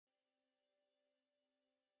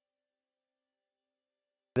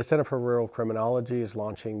The Centre for Rural Criminology is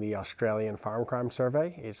launching the Australian Farm Crime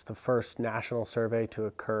Survey. It's the first national survey to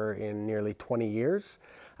occur in nearly 20 years.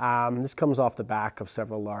 This comes off the back of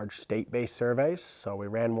several large state-based surveys. So we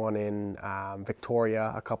ran one in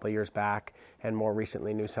Victoria a couple of years back, and more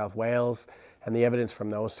recently New South Wales. And the evidence from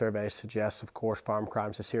those surveys suggests, of course, farm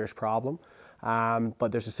crime is a serious problem.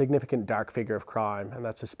 But there's a significant dark figure of crime, and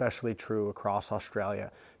that's especially true across Australia.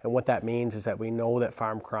 And what that means is that we know that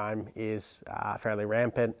farm crime is fairly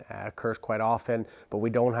rampant, occurs quite often, but we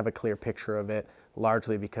don't have a clear picture of it,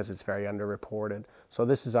 largely because it's very underreported. So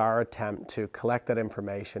this is our attempt to collect that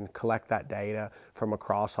information, collect that data from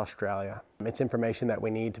across Australia. It's information that we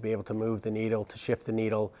need to be able to move the needle, to shift the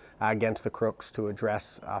needle against the crooks to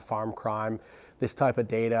address farm crime. This type of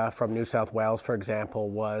data from New South Wales, for example,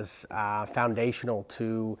 was foundational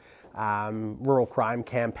to rural crime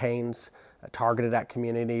campaigns targeted at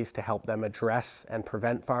communities to help them address and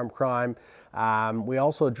prevent farm crime. We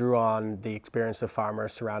also drew on the experience of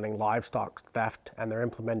farmers surrounding livestock theft and their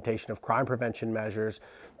implementation of crime prevention measures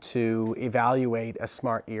to evaluate a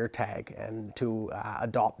smart ear tag and to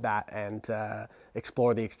adopt that and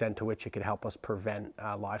explore the extent to which it could help us prevent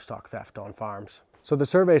livestock theft on farms. So the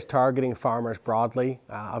survey is targeting farmers broadly,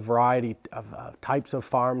 a variety of types of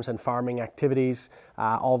farms and farming activities,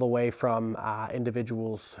 all the way from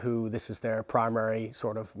individuals who this is their primary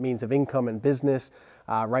sort of means of income and business,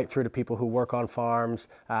 right through to people who work on farms,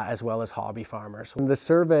 as well as hobby farmers. The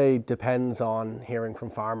survey depends on hearing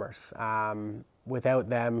from farmers. Without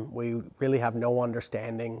them, we really have no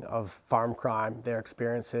understanding of farm crime, their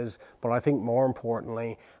experiences, but I think more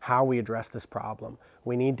importantly, how we address this problem.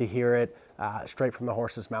 We need to hear it straight from the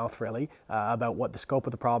horse's mouth, really, about what the scope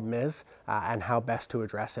of the problem is and how best to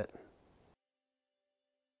address it.